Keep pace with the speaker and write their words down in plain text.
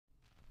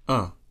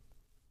Oh,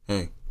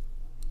 hey.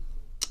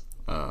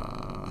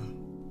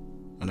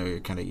 I know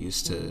you're kind of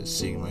used to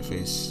seeing my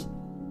face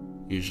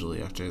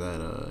usually after that,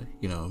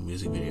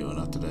 music video and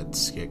after that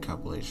skit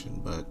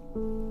compilation, but,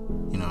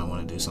 I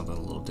want to do something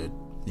a little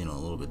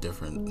bit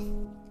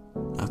different.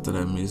 After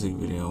that music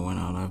video went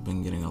out, I've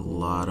been getting a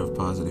lot of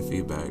positive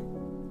feedback.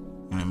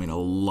 And I mean a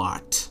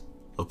lot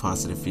of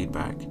positive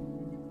feedback.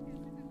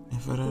 In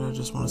fact, I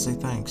just want to say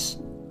thanks.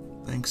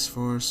 Thanks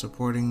for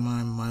supporting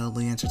my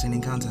mildly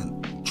entertaining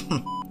content.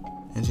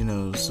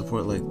 And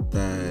support like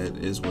that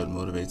is what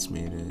motivates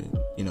me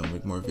to,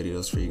 make more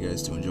videos for you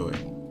guys to enjoy.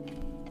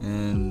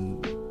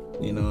 And,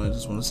 I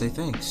just want to say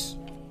thanks.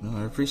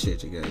 I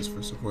appreciate you guys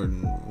for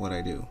supporting what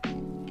I do.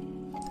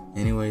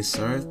 Anyway,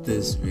 sorry if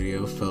this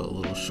video felt a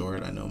little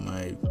short. I know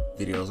my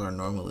videos are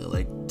normally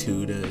like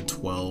 2 to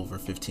 12 or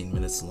 15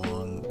 minutes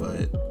long,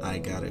 but I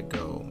gotta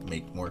go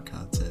make more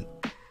content.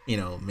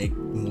 Make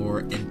more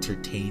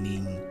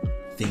entertaining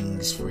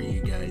things for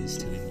you guys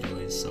to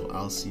enjoy. So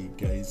I'll see you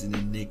guys in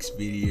the next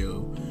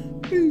video.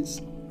 Peace.